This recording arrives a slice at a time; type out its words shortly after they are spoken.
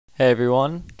Hey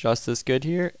everyone, Justice Good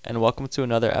here, and welcome to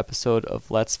another episode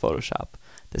of Let's Photoshop.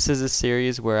 This is a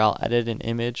series where I'll edit an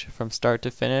image from start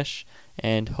to finish,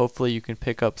 and hopefully you can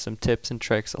pick up some tips and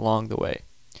tricks along the way.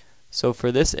 So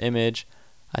for this image,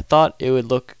 I thought it would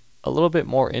look a little bit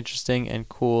more interesting and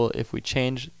cool if we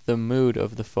change the mood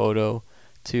of the photo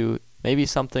to maybe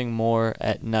something more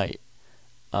at night,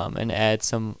 and add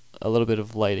a little bit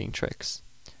of lighting tricks.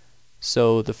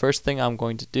 So the first thing I'm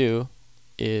going to do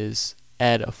is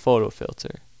add a photo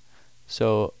filter.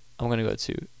 So I'm going to go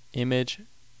to image.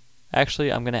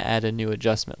 Actually, I'm going to add a new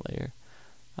adjustment layer.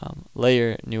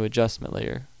 Layer, new adjustment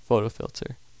layer, photo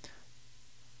filter.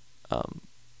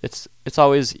 It's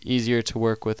always easier to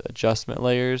work with adjustment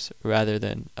layers rather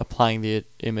than applying the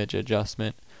image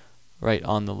adjustment right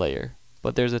on the layer.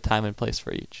 But there's a time and place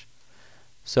for each.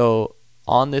 So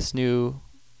on this new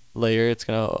layer, it's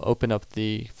going to open up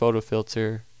the photo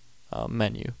filter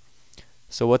menu.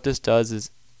 So what this does is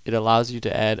it allows you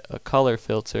to add a color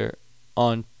filter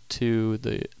onto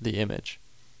the image.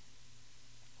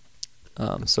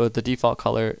 So the default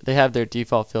color, they have their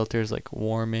default filters like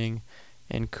warming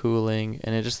and cooling,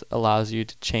 and it just allows you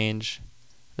to change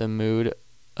the mood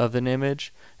of an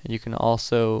image, and you can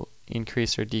also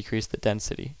increase or decrease the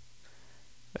density.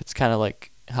 It's kind of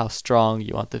like how strong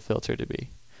you want the filter to be.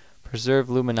 Preserve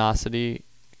luminosity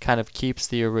kind of keeps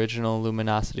the original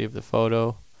luminosity of the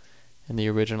photo and the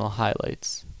original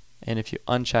highlights, and if you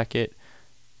uncheck it,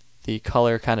 the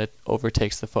color kind of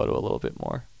overtakes the photo a little bit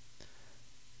more.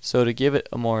 So to give it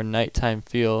a more nighttime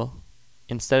feel,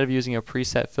 instead of using a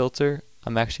preset filter,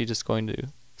 I'm actually just going to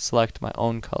select my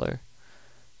own color,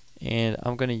 and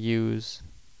I'm going to use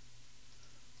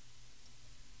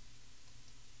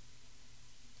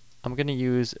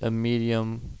a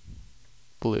medium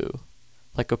blue,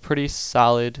 like a pretty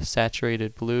solid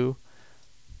saturated blue,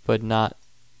 but not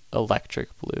electric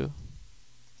blue.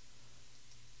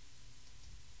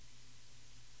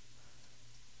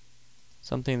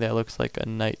 Something that looks like a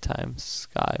nighttime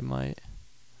sky might.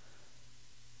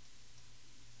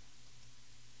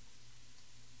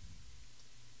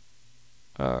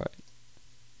 Alright.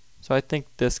 So I think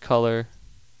this color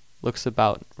looks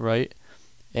about right,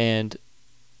 and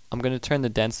I'm going to turn the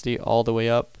density all the way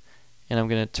up, and I'm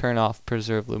going to turn off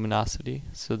preserve luminosity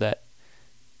so that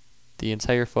the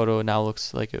entire photo now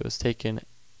looks like it was taken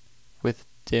with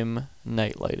dim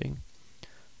night lighting.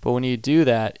 But when you do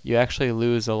that, you actually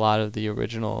lose a lot of the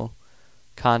original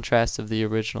contrast of the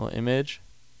original image.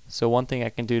 So one thing I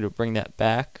can do to bring that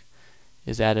back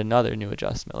is add another new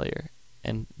adjustment layer.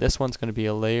 And this one's going to be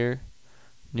a layer,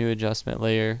 new adjustment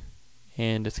layer,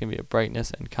 and it's going to be a brightness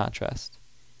and contrast.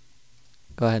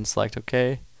 Go ahead and select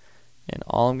OK. And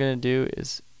all I'm going to do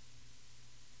is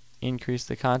increase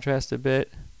the contrast a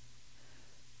bit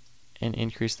and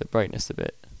increase the brightness a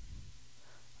bit.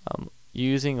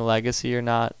 Using legacy or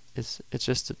not, it's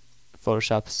just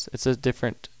it's a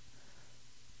different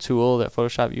tool that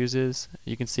Photoshop uses.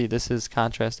 You can see this is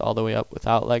contrast all the way up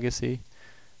without legacy.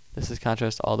 This is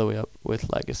contrast all the way up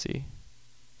with legacy.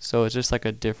 So it's just like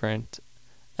a different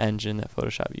engine that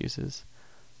Photoshop uses.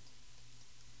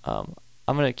 I'm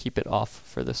going to keep it off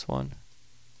for this one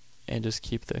and just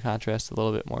keep the contrast a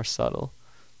little bit more subtle.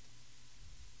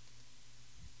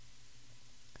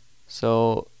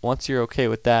 So once you're okay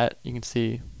with that, you can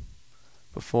see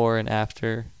before and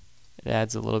after it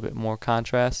adds a little bit more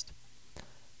contrast.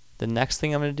 The next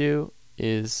thing I'm going to do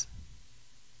is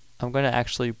I'm going to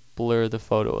actually blur the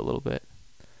photo a little bit.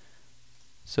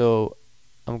 So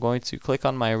I'm going to click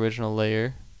on my original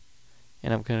layer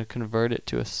and I'm going to convert it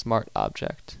to a smart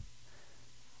object.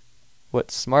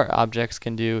 What smart objects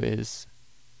can do is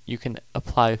you can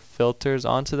apply filters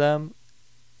onto them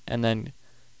and then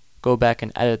go back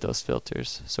and edit those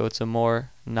filters. So it's a more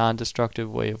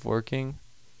non-destructive way of working.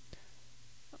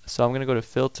 So I'm going to go to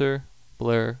Filter,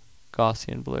 Blur,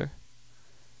 Gaussian Blur.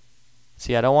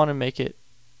 See, I don't want to make it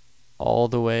all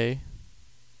the way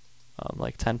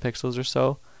like 10 pixels or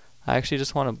so. I actually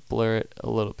just want to blur it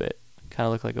a little bit. Kind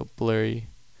of look like a blurry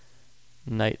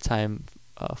nighttime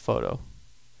photo.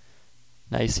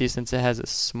 Now you see, since it has a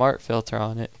smart filter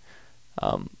on it,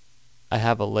 I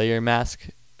have a layer mask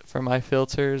for my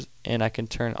filters, and I can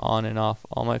turn on and off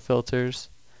all my filters,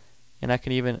 and I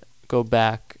can even go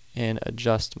back and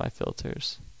adjust my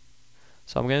filters.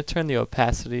 So I'm going to turn the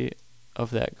opacity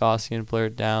of that Gaussian blur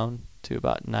down to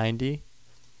about 90,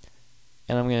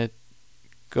 and I'm going to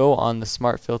go on the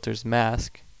smart filters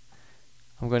mask.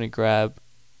 I'm going to grab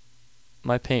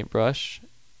my paintbrush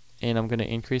and I'm going to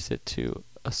increase it to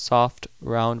a soft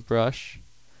round brush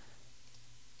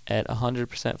at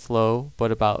 100% flow,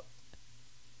 but about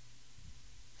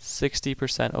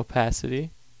 60% opacity,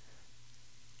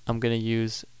 I'm going to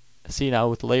use, see now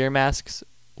with layer masks,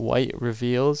 white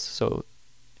reveals,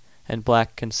 and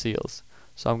black conceals.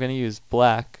 So I'm going to use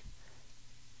black,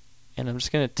 and I'm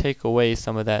just going to take away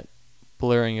some of that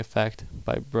blurring effect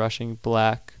by brushing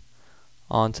black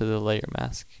onto the layer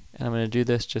mask. And I'm going to do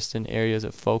this just in areas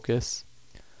of focus,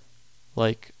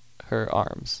 like her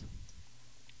arms.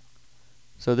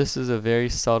 So this is a very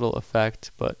subtle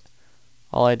effect, but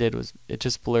all I did was it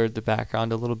just blurred the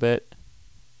background a little bit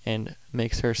and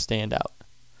makes her stand out.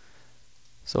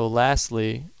 So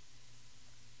lastly,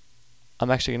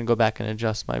 I'm actually going to go back and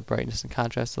adjust my brightness and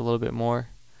contrast a little bit more.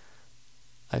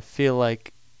 I feel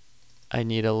like I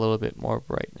need a little bit more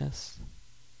brightness.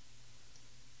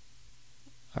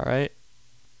 Alright.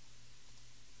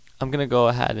 I'm going to go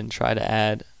ahead and try to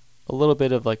add a little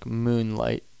bit of like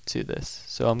moonlight to this.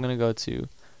 So I'm going to go to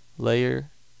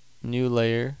Layer, New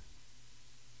Layer.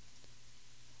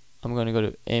 I'm going to go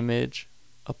to Image,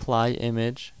 Apply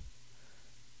Image.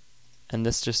 And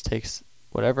this just takes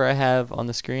whatever I have on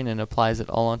the screen and applies it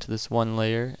all onto this one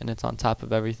layer, and it's on top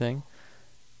of everything.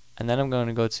 And then I'm going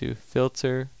to go to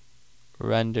Filter,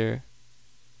 Render,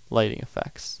 Lighting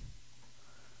Effects.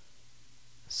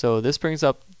 So this brings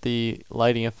up the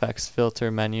Lighting Effects filter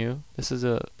menu. This is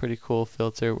a pretty cool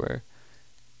filter where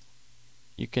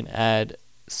you can add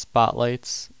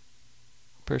spotlights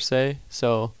per se.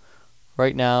 So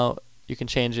right now you can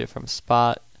change it from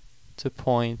spot to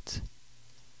point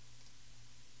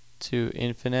to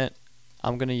infinite.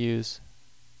 I'm going to use,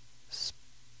 let's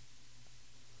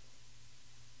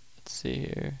see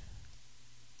here.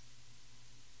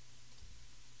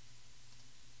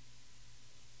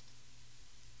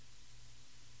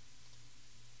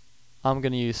 I'm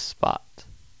going to use spot,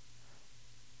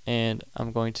 and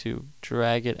I'm going to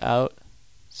drag it out.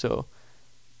 So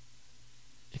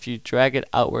if you drag it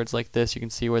outwards like this, you can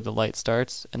see where the light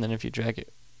starts, and then if you drag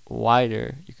it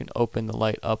wider, you can open the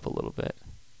light up a little bit.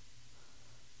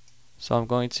 So I'm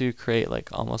going to create like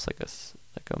almost like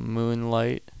a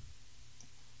moonlight.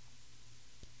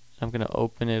 I'm going to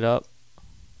open it up.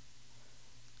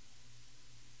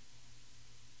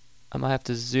 I might have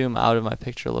to zoom out of my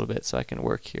picture a little bit so I can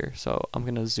work here. So I'm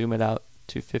going to zoom it out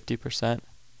to 50%.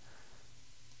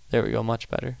 There we go, much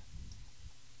better.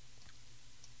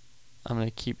 I'm going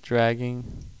to keep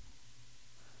dragging.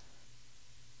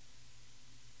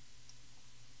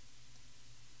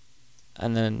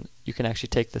 And then you can actually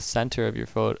take the center of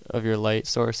your light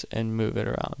source and move it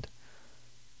around.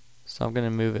 So I'm going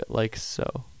to move it like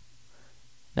so.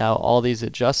 Now all these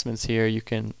adjustments here, you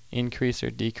can increase or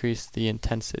decrease the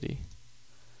intensity.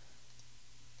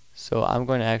 So I'm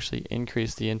going to actually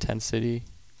increase the intensity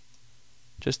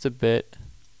just a bit.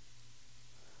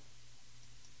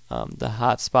 The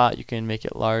hot spot, you can make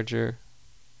it larger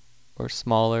or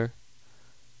smaller.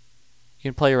 You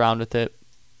can play around with it.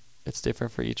 It's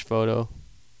different for each photo.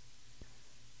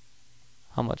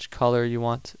 How much color you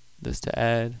want this to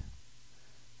add.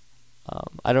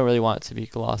 I don't really want it to be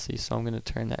glossy, so I'm going to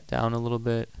turn that down a little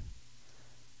bit.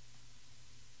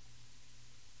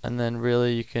 And then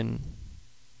really you can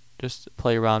just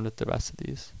play around with the rest of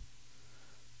these.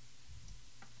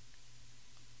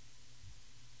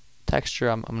 Texture,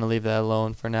 I'm going to leave that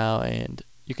alone for now, and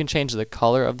you can change the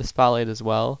color of the spotlight as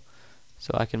well.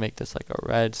 So I can make this like a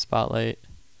red spotlight,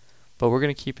 but we're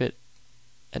going to keep it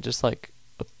at just like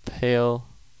a pale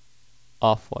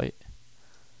off-white.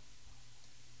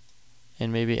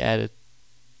 And maybe add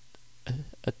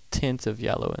a tint of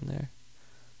yellow in there.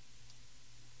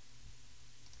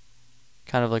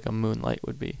 Kind of like a moonlight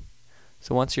would be.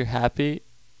 So once you're happy,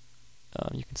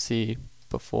 you can see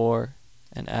before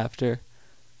and after.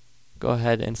 Go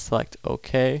ahead and select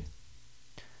OK.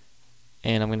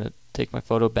 And I'm going to take my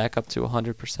photo back up to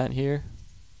 100% here.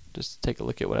 Just take a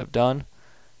look at what I've done.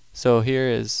 So here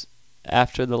is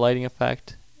after the lighting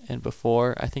effect and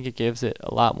before. I think it gives it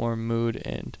a lot more mood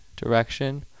and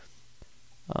direction.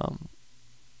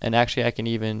 And actually I can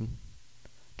even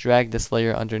drag this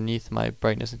layer underneath my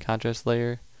brightness and contrast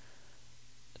layer.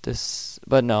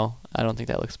 But no, I don't think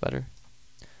that looks better.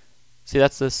 See,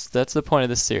 that's the point of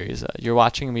this series. You're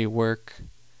watching me work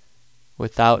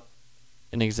without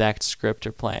an exact script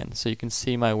or plan. So you can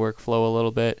see my workflow a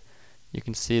little bit. You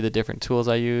can see the different tools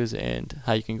I use and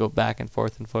how you can go back and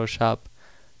forth in Photoshop.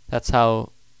 That's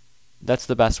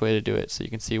the best way to do it, so you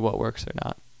can see what works or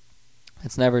not.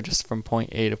 It's never just from point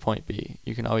A to point B.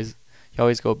 You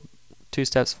always go 2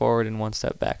 steps forward and 1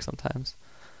 step back sometimes.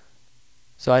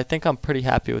 So I think I'm pretty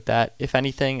happy with that. If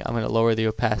anything, I'm going to lower the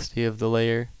opacity of the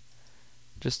layer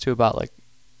just to about like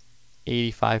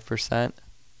 85%.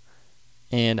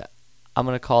 And I'm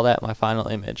going to call that my final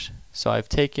image. So I've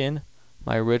taken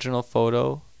my original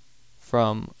photo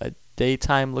from a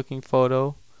daytime looking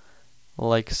photo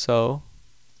like so,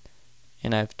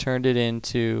 and I've turned it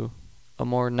into a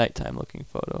more nighttime looking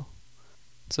photo.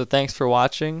 So thanks for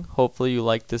watching. Hopefully you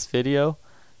liked this video,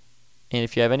 and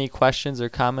if you have any questions or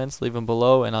comments, leave them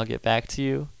below and I'll get back to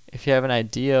you. If you have an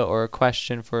idea or a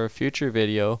question for a future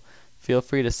video, feel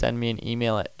free to send me an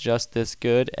email at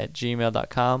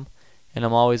justthisgood@gmail.com, and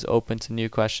I'm always open to new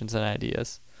questions and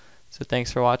ideas. So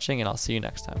thanks for watching, and I'll see you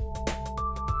next time.